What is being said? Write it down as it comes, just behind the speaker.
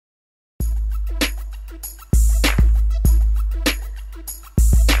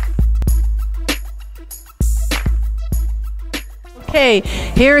Okay,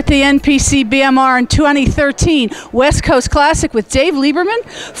 here at the NPC BMR in 2013 West Coast Classic with Dave Liberman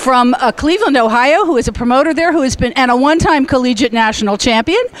from Cleveland, Ohio, who is a promoter there, who has been, and a one-time collegiate national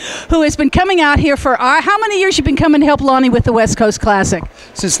champion, who has been coming out here for, how many years you've been coming to help Lonnie with the West Coast Classic?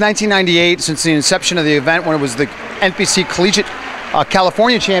 Since 1998, since the inception of the event when it was the NPC Collegiate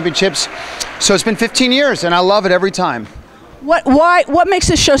California Championships. So it's been 15 years, and I love it every time. What makes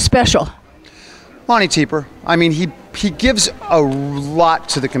this show special? Lonnie Teeper. I mean, he gives a lot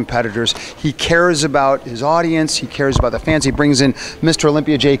to the competitors. He cares about his audience. He cares about the fans. He brings in Mr.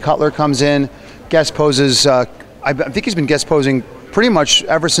 Olympia. Jay Cutler comes in, guest poses. I think he's been guest posing pretty much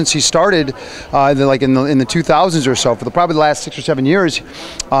ever since he started, like in the 2000s or so. For probably the last 6 or 7 years,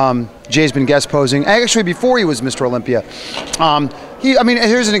 Jay's been guest posing. Actually, before he was Mr. Olympia. I mean,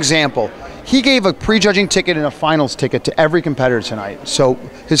 here's an example. He gave a prejudging ticket and a finals ticket to every competitor tonight, so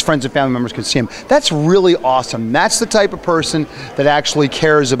his friends and family members could see him. That's really awesome. That's the type of person that actually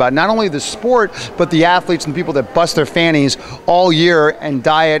cares about not only the sport, but the athletes and people that bust their fannies all year and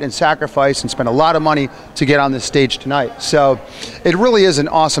diet and sacrifice and spend a lot of money to get on this stage tonight. So it really is an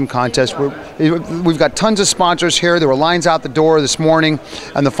awesome contest. We've got tons of sponsors here. There were lines out the door this morning,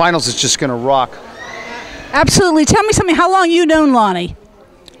 and the finals is just going to rock. Absolutely. Tell me something. How long you known Lonnie?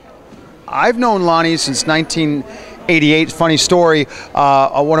 I've known Lonnie since 1988. Funny story,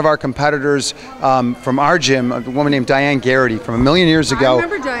 one of our competitors from our gym, a woman named Diane Garrity from a million years ago. I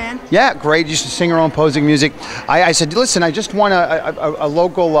remember Diane. Yeah, great. Used to sing her own posing music. I said, listen, I just won a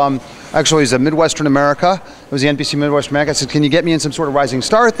local, actually it was Midwestern America. It was the NPC Midwestern America. I said, can you get me in some sort of rising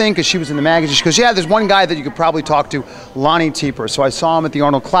star thing? Because she was in the magazine. She goes, yeah, there's one guy that you could probably talk to, Lonnie Teeper. So I saw him at the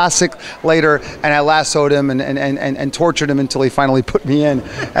Arnold Classic later, and I lassoed him and tortured him until he finally put me in.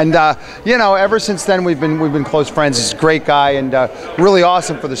 And you know, ever since then we've been close friends. He's a great guy and really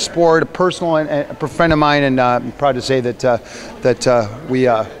awesome for the sport. A personal and a friend of mine, and I'm proud to say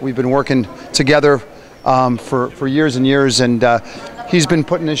that we've been working together for years and years, and he's been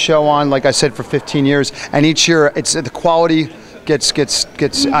putting this show on, like I said, for 15 years, and each year it's the quality gets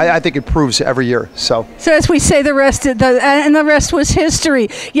I think it improves every year. So as we say, the rest was history.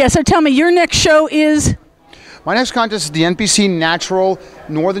 Yeah. So tell me, your next show is? My next contest is the NPC Natural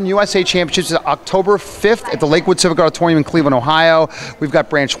Northern USA Championships, October 5th at the Lakewood Civic Auditorium in Cleveland, Ohio. We've got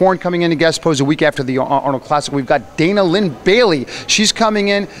Branch Horn coming in to guest pose a week after the Arnold Classic. We've got Dana Lynn Bailey. She's coming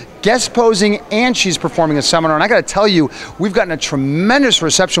in, guest posing, and she's performing a seminar. And I got to tell you, we've gotten a tremendous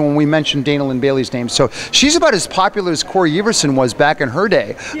reception when we mentioned Dana Lynn Bailey's name. So she's about as popular as Corey Everson was back in her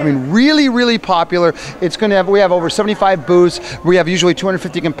day. Yeah. I mean, really, really popular. It's going to have, we have over 75 booths. We have usually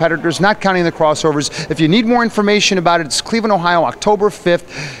 250 competitors, not counting the crossovers. If you need more information about it, it's Cleveland, Ohio, October 5th.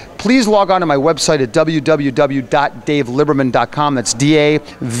 Please log on to my website at www.daveliberman.com. That's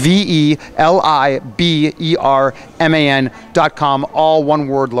DAVELIBERMAN.com, all one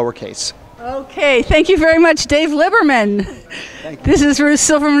word, lowercase. Okay, thank you very much, Dave Liberman. Thank you. This is Ruth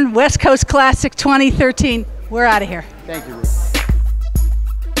Silverman, West Coast Classic 2013. We're out of here. Thank you, Ruth.